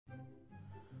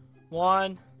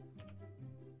1.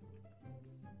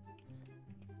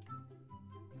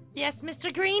 Yes,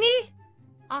 Mr. Greenie?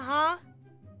 Uh-huh.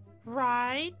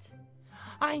 Right.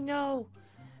 I know.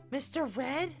 Mr.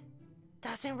 Red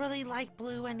doesn't really like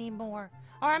blue anymore.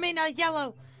 Or, I mean,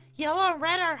 yellow. Yellow and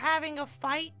red are having a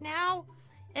fight now.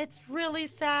 It's really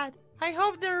sad. I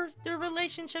hope their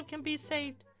relationship can be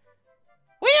saved.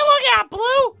 What are you looking at,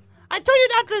 Blue? I told you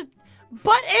not to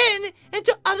butt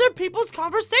into other people's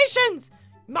conversations.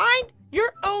 Mind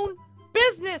your own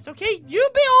business, okay? You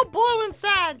be all blue and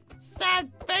sad.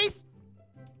 Sad face.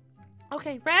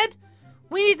 Okay, Red,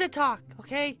 we need to talk,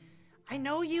 okay? I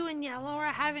know you and Yellow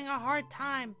are having a hard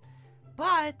time,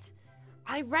 but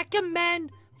I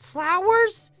recommend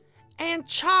flowers and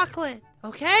chocolate,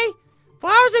 okay?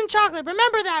 Flowers and chocolate.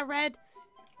 Remember that, Red.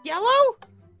 Yellow?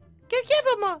 Give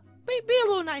him a... Be a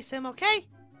little nice to him, okay?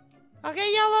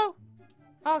 Okay, Yellow?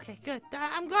 Okay, good.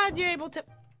 I'm glad you're able to...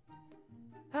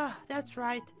 Ah, that's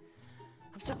right.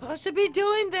 I'm supposed to be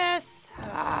doing this.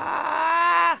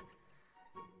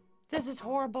 This is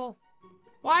horrible.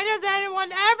 Why does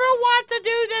anyone ever want to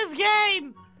do this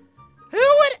game? Who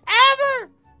would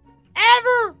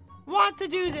ever want to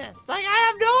do this? Like, I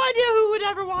have no idea who would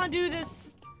ever want to do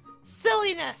this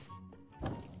silliness.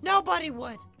 Nobody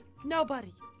would.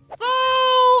 Nobody. So,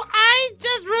 I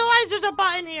just realized there's a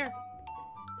button here.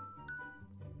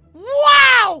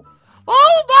 Wow!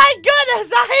 Oh my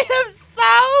goodness, I am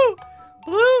so...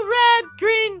 Blue, red,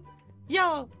 green,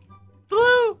 yellow.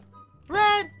 Blue,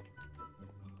 red,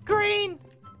 green,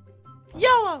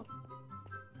 yellow.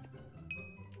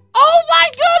 Oh my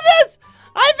goodness!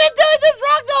 I've been doing this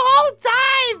wrong the whole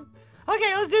time!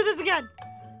 Okay, let's do this again.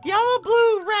 Yellow,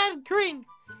 blue, red, green.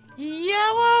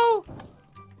 Yellow,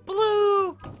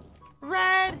 blue,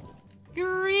 red,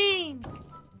 green. Did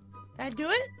I do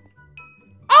it?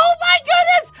 Oh my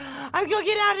goodness! I'm gonna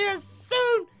get out of here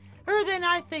sooner than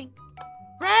I think.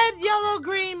 Red, yellow,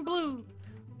 green, blue.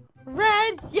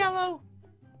 Red, yellow,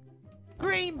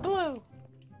 green, blue.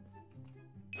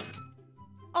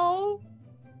 Oh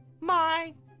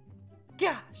my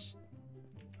gosh.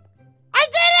 I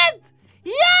did it!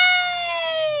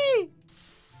 Yay!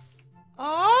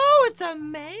 Oh, it's a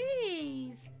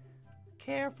maze.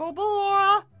 Careful,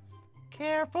 Ballora.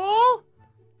 Careful.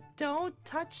 Don't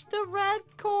touch the red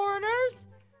corners.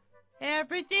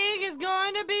 Everything is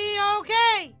going to be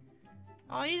okay.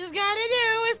 All you just gotta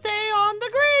do is stay on the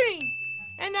green.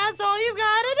 And that's all you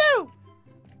gotta do.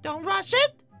 Don't rush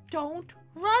it. Don't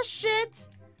rush it.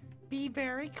 Be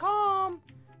very calm.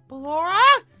 Ballora,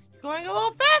 you're going a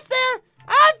little faster.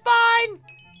 I'm fine.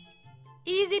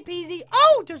 Easy peasy.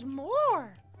 Oh, there's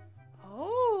more.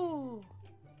 Oh.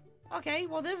 Okay,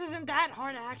 well, this isn't that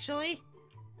hard, actually.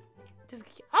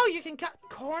 Oh, you can cut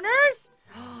corners?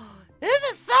 This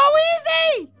is so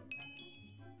easy!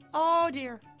 Oh,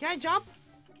 dear. Can I jump?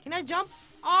 Can I jump?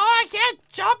 Oh, I can't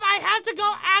jump. I have to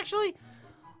go, actually.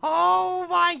 Oh,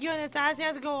 my goodness. I actually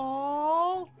have to go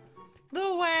all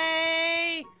the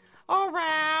way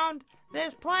around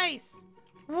this place.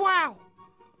 Wow.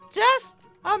 Just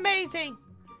amazing.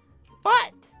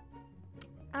 But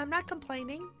I'm not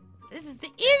complaining. This is the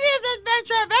easiest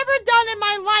adventure I've ever done in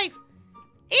my life.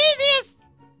 Easiest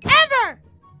ever.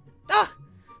 Ugh,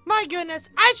 my goodness.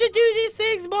 I should do these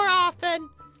things more often.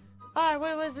 Alright,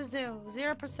 what does this do?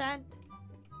 0%?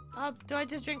 Do I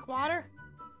just drink water?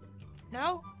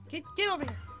 No? Get over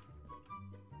here.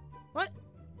 What?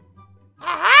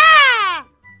 Aha!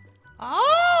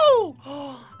 Oh!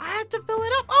 I have to fill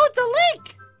it up. Oh, it's a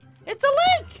leak! It's a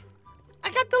leak!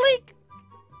 I got the leak.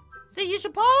 See, you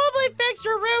should probably fix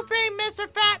your roofing, Mr.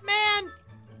 Fat Man.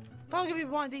 Probably gonna be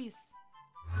one of these.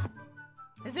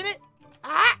 Isn't it?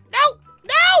 Ah! No!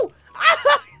 No!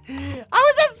 I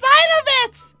was inside of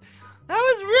it! That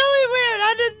was really weird.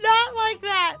 I did not like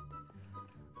that.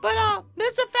 But,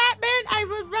 Mr. Fat Man, I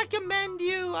would recommend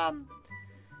you,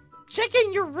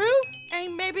 checking your roof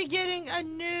and maybe getting a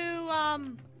new,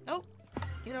 oh,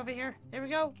 get over here. There we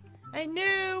go. A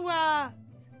new,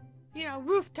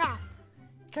 rooftop.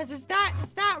 Because it's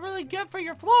not really good for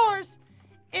your floors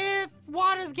if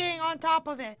water's getting on top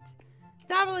of it. It's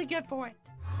not really good for it.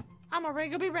 I'm already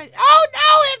gonna be ready. Oh,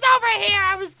 no, it's over here.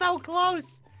 I was so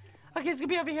close. Okay, it's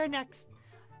gonna be over here next.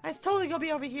 It's totally gonna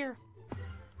be over here.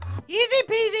 Easy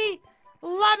peasy,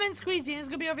 lemon squeezy. It's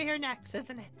gonna be over here next,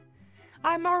 isn't it?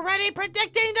 I'm already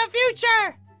predicting the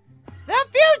future. The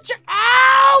future.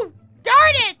 Oh,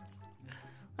 darn it.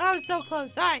 I was so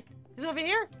close. All right, is it over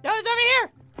here? No, it's over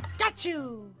here. Got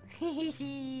you.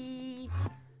 He's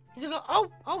gonna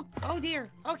go. Oh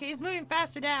dear. Okay, he's moving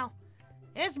faster now.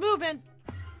 It's moving.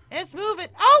 It's moving.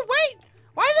 Oh, wait.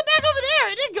 Why is it back over there?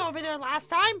 It didn't go over there last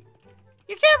time.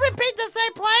 You can't repeat the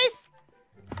same place.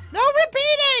 No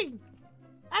repeating.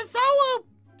 That's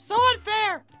so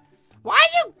unfair. Why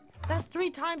you? That's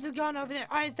 3 times it's gone over there.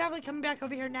 All right, it's definitely coming back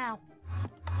over here now.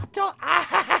 Don't.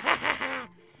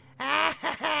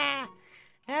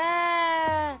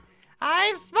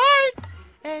 I'm smart,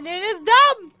 and it is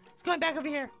dumb. It's going back over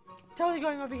here. Totally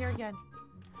going over here again.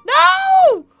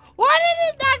 No! Why did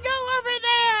it not go over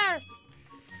there?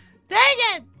 Dang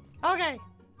it! Okay,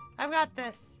 I've got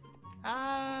this.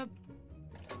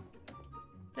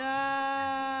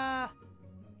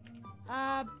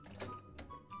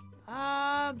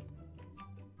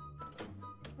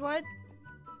 What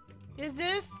is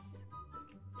this?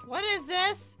 What is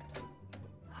this?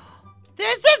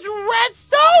 This is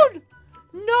redstone!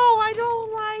 No, I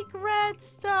don't like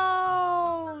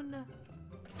redstone.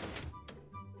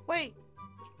 Wait,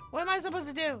 what am I supposed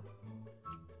to do?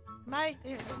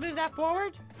 Move that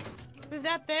forward? Move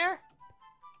that there?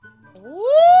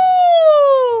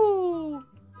 Ooh!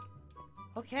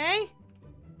 Okay.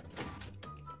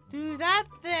 Do that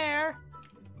there.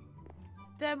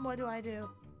 Then what do I do?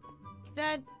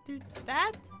 Then do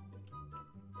that?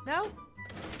 No?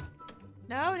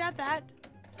 No, not that.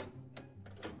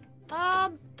 I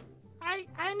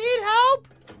need help.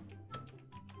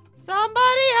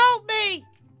 Somebody help me.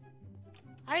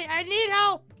 I need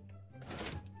help.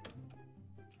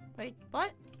 Wait,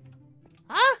 what?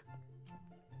 Huh?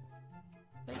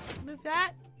 Wait, move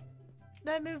that.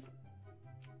 Then move.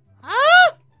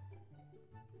 Huh?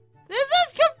 This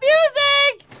is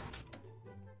confusing.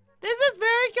 This is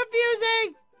very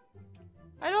confusing.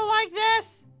 I don't like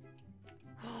this.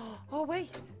 Oh, wait.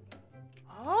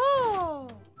 Oh.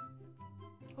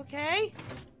 Okay.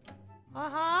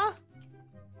 Uh-huh.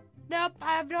 Nope,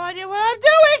 I have no idea what I'm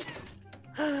doing.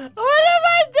 What am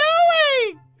I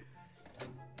doing?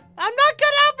 I'm not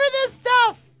cut out for this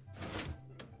stuff.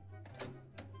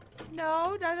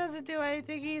 No, that doesn't do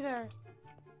anything either.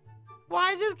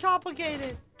 Why is this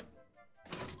complicated?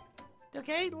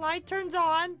 Okay, light turns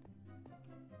on.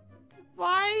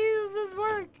 Why does this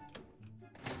work?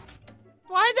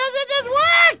 Why doesn't this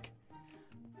work?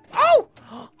 Oh!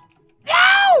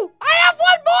 No! I have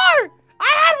one more!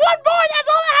 I had one more! That's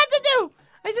all I had to do!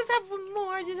 I just have one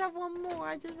more. I just have one more.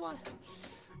 I just want...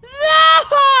 No!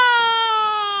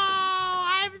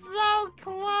 I'm so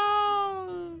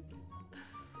close!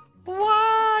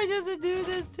 Why does it do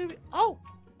this to me? Oh!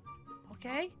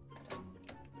 Okay.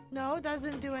 No, it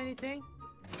doesn't do anything.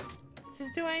 Does this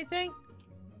do anything?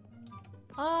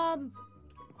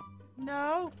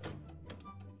 No.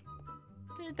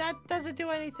 That doesn't do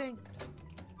anything.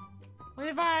 What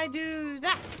if I do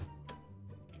that?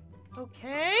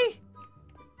 Okay.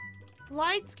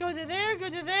 Lights, go to there, go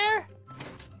to there.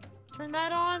 Turn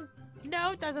that on.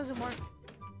 No, that doesn't work.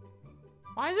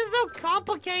 Why is it so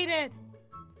complicated?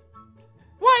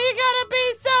 Why you gotta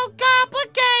be so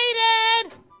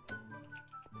complicated?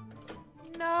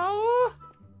 No.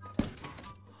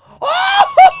 Oh!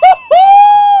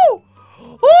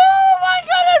 Oh my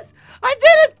goodness! I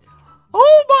did it!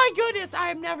 Oh my goodness! I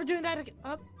am never doing that again.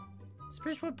 Up.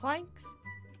 Sprucewood planks.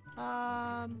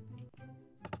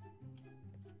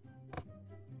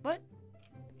 What?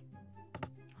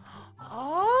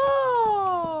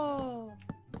 Oh!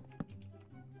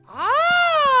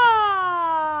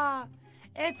 Ah!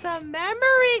 It's a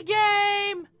memory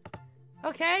game!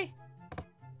 Okay.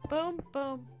 Boom,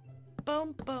 boom.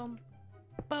 Boom, boom.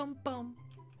 Boom, boom.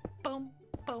 Boom,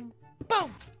 boom.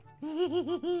 Boom!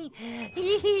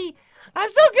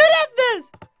 I'm so good at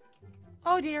this!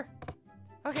 Oh dear.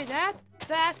 Okay, that.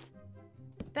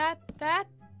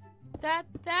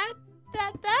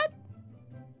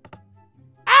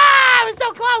 Ah! I was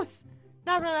so close!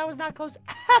 Not really, I was not close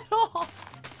at all.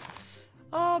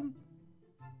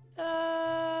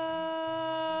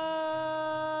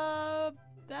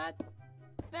 That.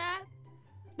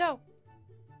 No!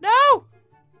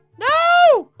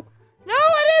 No,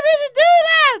 I didn't mean to do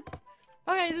that!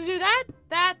 Okay, let's do that.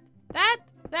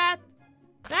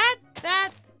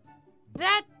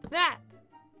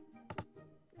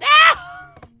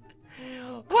 Ah!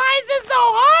 Why is this so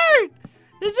hard?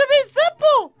 This should be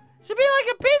simple. It should be like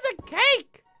a piece of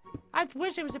cake. I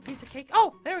wish it was a piece of cake.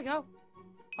 Oh, there we go.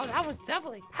 Oh, that was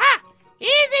definitely. Ha!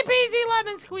 Easy peasy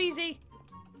lemon squeezy.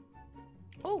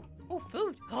 Oh,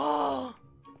 food. Oh,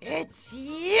 it's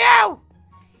you!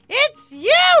 It's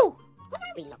you!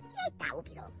 Hey, dude,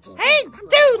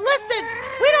 listen!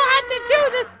 We don't have to do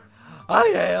this!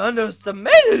 I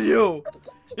underestimated you!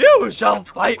 You shall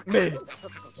fight me!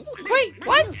 Wait,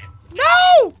 what?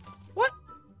 No! What?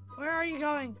 Where are you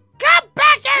going? Come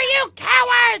back here, you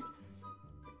coward!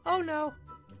 Oh, no.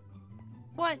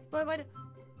 What?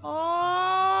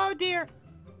 Oh dear.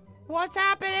 What's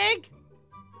happening?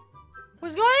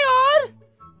 What's going on?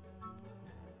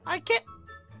 I can't.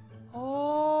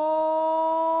 Oh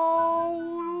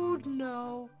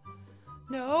no.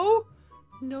 No.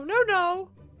 No, no, no.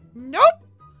 Nope.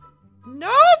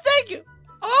 No, thank you.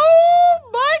 Oh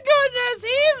my goodness,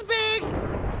 he's big.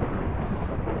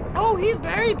 Oh, he's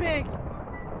very big.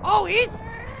 Oh, he's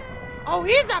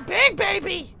a big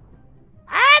baby.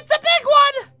 That's a big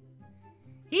one.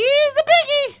 He's a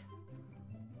biggie.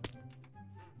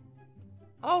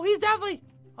 Oh, he's definitely.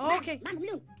 Oh, okay.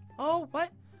 Oh,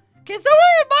 what? Can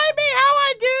someone remind me how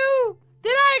I do?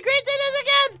 Did I agree to this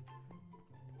again?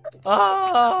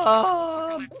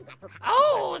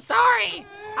 Oh, sorry.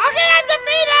 How can I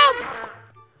defeat him?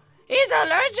 He's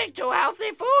allergic to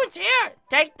healthy foods. Here,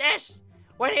 take this.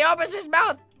 When he opens his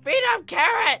mouth, feed him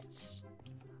carrots.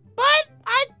 But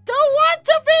I don't want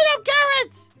to feed him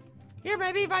carrots. Here,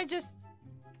 maybe if I just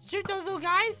shoot those little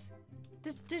guys.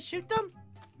 Just shoot them.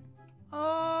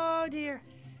 Oh, dear.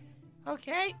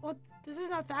 Okay, well, this is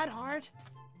not that hard.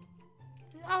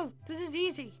 Oh, this is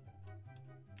easy.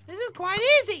 This is quite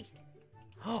easy.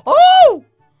 Oh!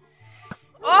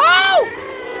 Oh!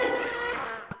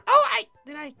 Oh,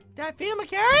 did I feed him a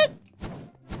carrot?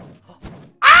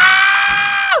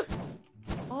 Ah!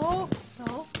 Oh,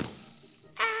 no.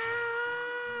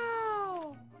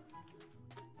 Ow!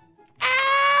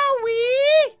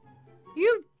 Owie!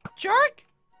 You jerk!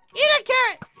 Eat a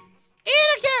carrot! Eat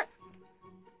a carrot!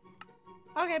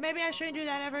 Okay, maybe I shouldn't do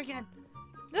that ever again.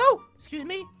 No! Excuse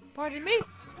me. Pardon me.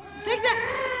 Take that!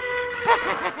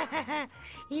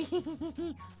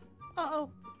 Uh-oh.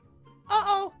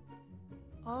 Uh-oh.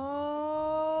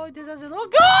 Oh, this doesn't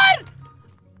look good!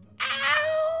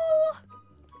 Ow!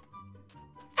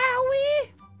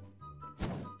 Owie!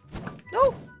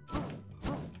 No!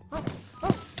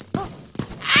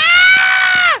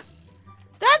 Ah!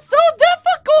 That's so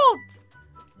difficult!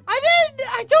 I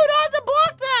don't know how to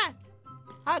block that!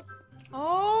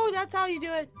 Oh, that's how you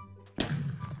do it.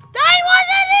 I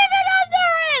wasn't even under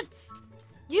it!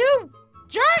 You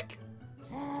jerk!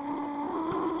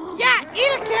 Yeah,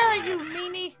 eat a carrot, you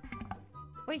meanie!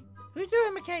 Wait, who threw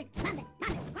him a cake?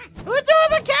 Who threw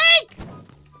him a cake?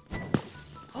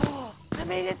 Oh, I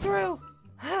made it through.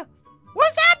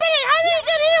 What's happening? How did he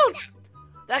get healed?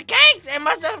 The cakes! It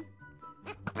must have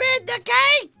been the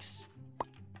cakes!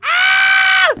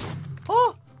 Ah!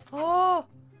 Oh, oh.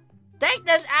 Take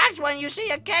this axe when you see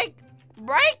a cake.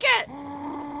 Break it!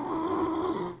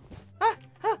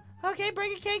 Okay,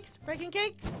 breaking cakes. Breaking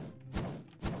cakes.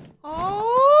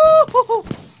 Oh!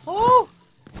 Oh!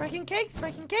 Breaking cakes.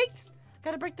 Breaking cakes.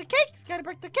 Gotta break the cakes. Gotta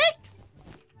break the cakes.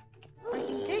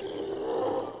 Breaking cakes.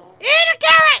 Eat a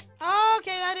carrot!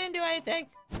 Okay, that didn't do anything.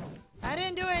 That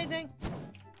didn't do anything.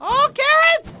 Oh,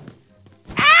 carrots!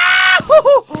 Ow!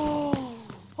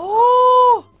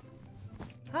 Oh!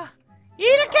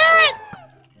 Eat a carrot!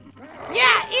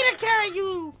 Yeah, eat a carrot,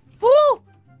 you fool!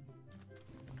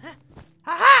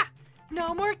 Ha-ha!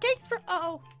 No more cakes for...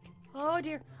 Uh-oh. Oh,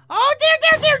 dear. Oh, dear,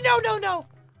 dear, dear! No, no, no!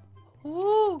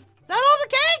 Ooh. Is that all the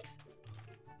cakes?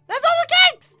 That's all the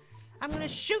cakes! I'm gonna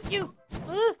shoot you.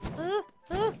 Ooh!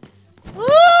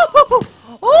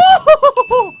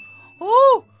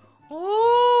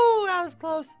 Ooh, that was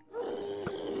close.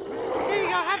 Here you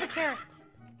go, have a carrot.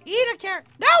 Eat a carrot.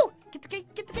 No! Get the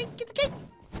cake, get the cake, get the cake.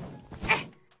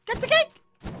 Get the cake.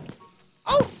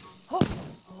 Oh, oh,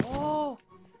 oh.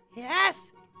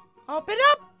 Yes. Open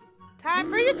up. Time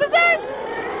for your dessert.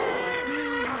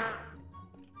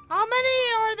 How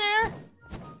many are there?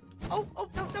 Oh, no,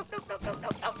 no, no, no, no, no, no,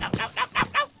 no, no, no, no,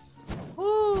 no.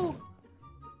 Ooh.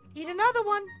 Eat another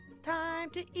one. Time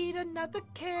to eat another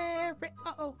carrot.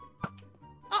 Uh-oh.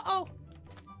 Uh-oh.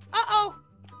 Uh-oh.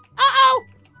 Uh-oh.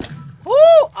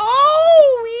 Ooh.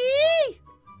 Oh, wee.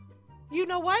 You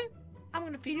know what? I'm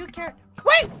going to feed you a carrot.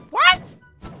 Wait, what?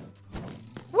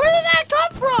 Where did that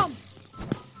come from?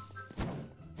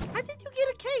 How did you get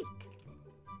a cake?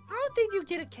 How did you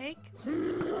get a cake?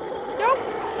 Nope.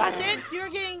 That's it. You're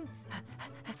getting...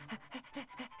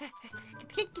 Get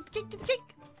the cake, get the cake, get the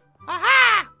cake.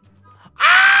 Aha!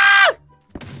 Ah!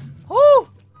 Oh!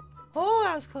 Oh,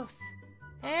 that was close.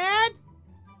 And...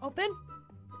 Open.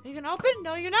 Are you gonna open?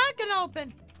 No, you're not gonna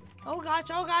open. Oh gosh,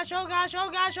 oh gosh, oh gosh, oh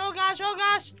gosh, oh gosh, oh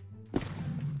gosh.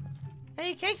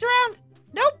 Any cakes around?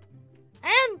 Nope.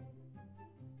 And...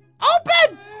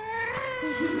 Open!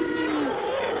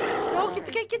 No, get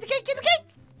the cake, get the cake, get the cake!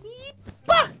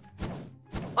 Yeepa!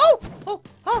 Oh! Oh!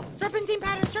 Oh! Serpentine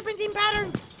patterns, serpentine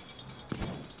patterns!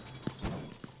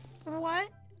 What?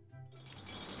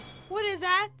 What is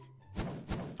that?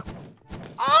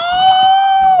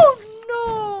 Oh!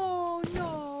 No!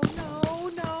 No!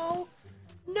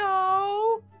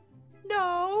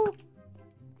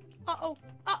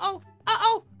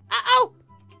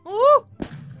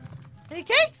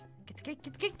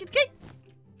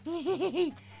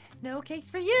 No cakes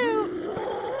for you.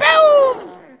 Boom!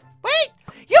 Wait!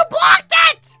 You blocked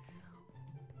it!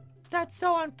 That's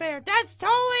so unfair. That's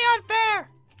totally unfair.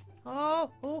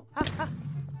 Oh, ha, ha.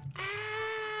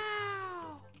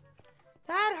 Ow!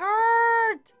 That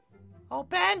hurt.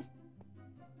 Open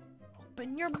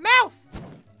your mouth.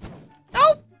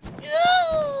 Nope.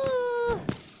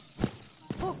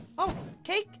 Oh,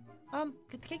 cake.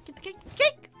 Get the cake, get the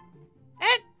cake.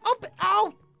 And open.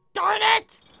 Oh, darn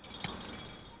it.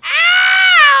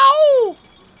 Ow!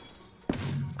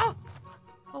 Oh,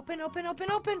 open.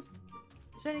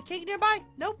 Is there any cake nearby?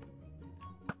 Nope.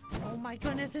 Oh my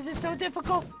goodness, this is so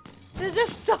difficult. This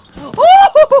is so...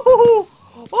 Oh!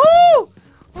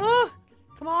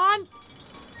 Come on.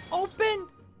 Open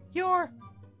your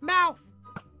mouth.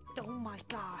 Oh my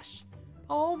gosh.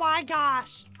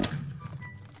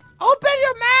 Open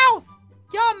your mouth,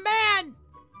 young man.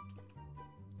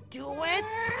 Do it.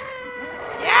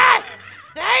 Yes!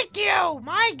 Thank you!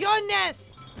 My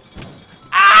goodness!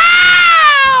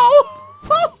 Ow!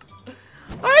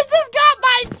 I just got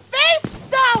my face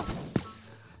stuffed!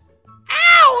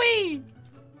 Owie!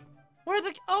 Where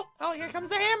the... Oh, here comes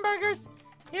the hamburgers.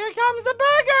 Here comes the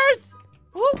burgers!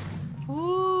 Woo!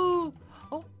 Ooh!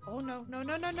 Oh, no.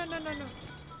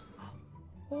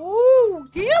 Oh,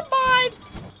 do you mind?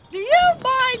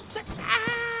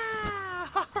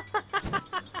 Ah!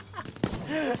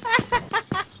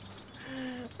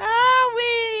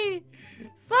 Owie!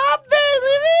 Stop it!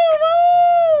 Leave me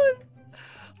alone!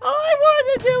 All I wanted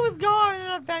to do was go on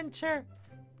an adventure.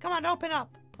 Come on, open up,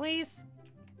 please.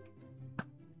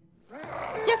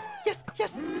 Yes!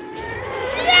 Yes!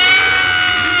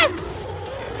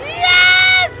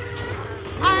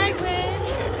 I win!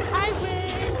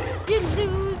 You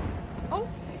lose! Oh!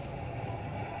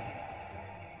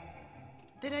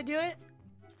 Did I do it?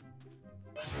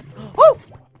 Oh!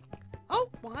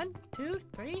 1, 2,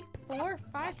 3, 4,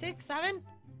 5, 6, 7.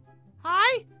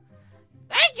 Hi!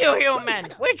 Thank you,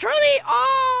 human. We truly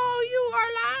owe you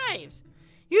our lives.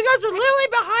 You guys are literally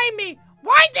behind me.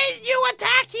 Why didn't you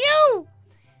attack you?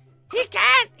 He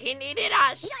can't. He needed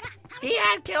us. He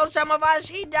had killed some of us.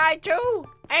 He died too.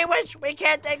 Anyways, we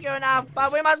can't thank you enough,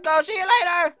 but we must go. See you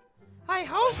later. I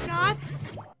hope not.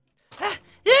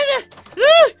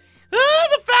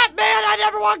 The fat man. I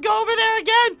never want to go over there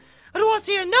again. I don't want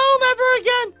to see a gnome ever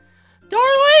again.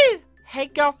 Darlene! Hey,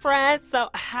 girlfriend. So,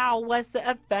 how was the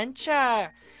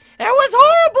adventure? It was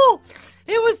horrible.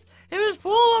 It was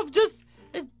full of just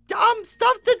dumb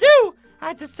stuff to do. I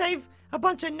had to save a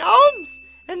bunch of gnomes,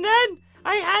 and then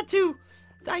I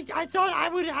thought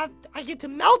I get to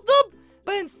melt them,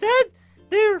 but instead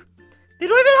they don't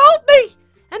even help me.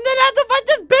 And then I had to fight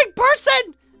this big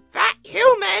person, fat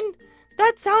human.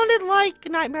 That sounded like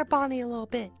Nightmare Bonnie a little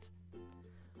bit.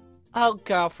 Oh,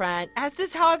 girlfriend, as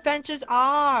is how adventures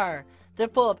are. They're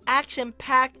full of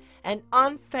action-packed and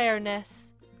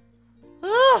unfairness.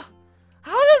 Ugh!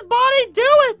 How does Bonnie do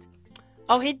it?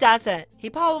 Oh, he doesn't. He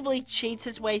probably cheats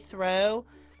his way through.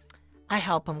 I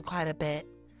help him quite a bit.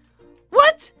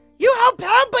 What? You help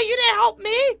him, but you didn't help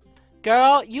me?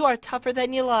 Girl, you are tougher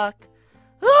than you look.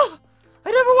 Ugh!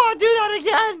 I never want to do that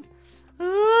again.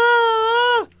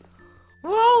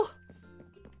 Well,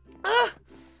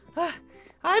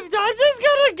 I'm just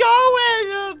gonna go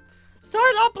and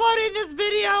start uploading this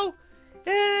video.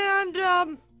 And,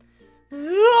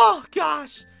 oh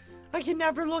gosh. I can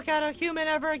never look at a human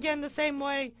ever again the same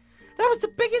way. That was the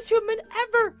biggest human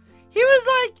ever. He was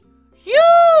like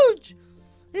huge.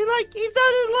 And he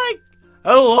sounded like,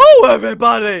 hello,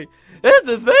 everybody. It's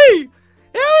the thing.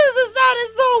 It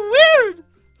sounded so weird.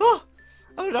 Oh,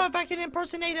 I don't know if I can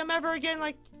impersonate him ever again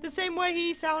like the same way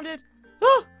he sounded.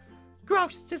 Oh,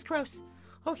 gross, just gross.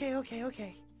 Okay.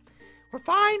 We're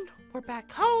fine. We're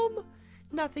back home.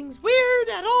 Nothing's weird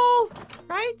at all,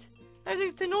 right?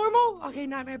 Everything's to normal. Okay,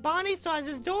 Nightmare Bonnie still has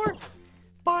his door.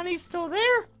 Bonnie's still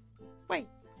there. Wait.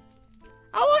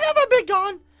 How long have I been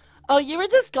gone? Oh, you were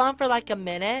just gone for like a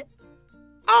minute.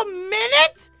 A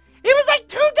minute? It was like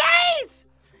 2 days!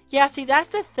 Yeah, see, that's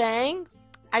the thing.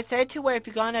 I said to her, if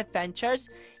you go on adventures,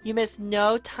 you miss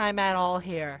no time at all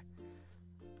here.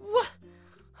 What?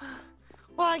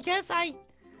 Well, I guess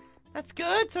that's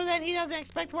good, so then he doesn't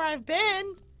expect where I've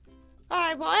been.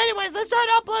 Alright, well, anyways, let's start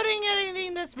uploading anything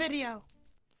in this video.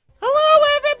 Hello,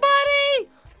 everybody!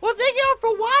 Well, thank you all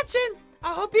for watching.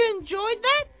 I hope you enjoyed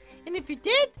that. And if you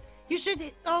did, you should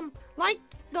like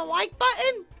the like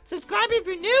button, subscribe if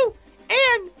you're new,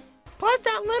 and press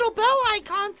that little bell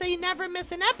icon so you never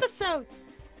miss an episode.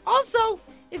 Also,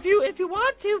 if you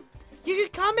want to, you can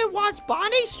come and watch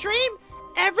Bonnie stream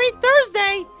every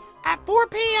Thursday at 4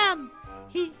 p.m.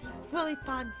 really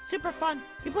fun. Super fun.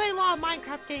 We play a lot of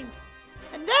Minecraft games.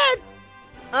 And then...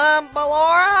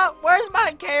 Ballora, where's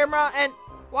my camera? And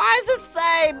why does it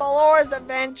say Ballora's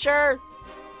Adventure?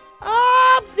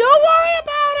 Don't worry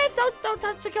about it. Don't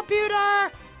touch the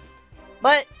computer.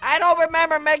 But I don't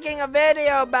remember making a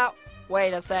video about...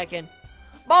 Wait a second.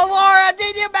 Ballora,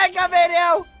 did you make a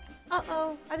video?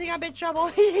 Uh-oh, I think I'm in trouble.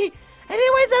 Anyways,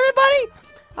 everybody,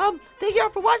 thank you all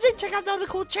for watching. Check out the other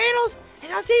cool channels,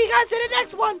 and I'll see you guys in the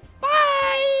next one.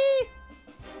 Bye!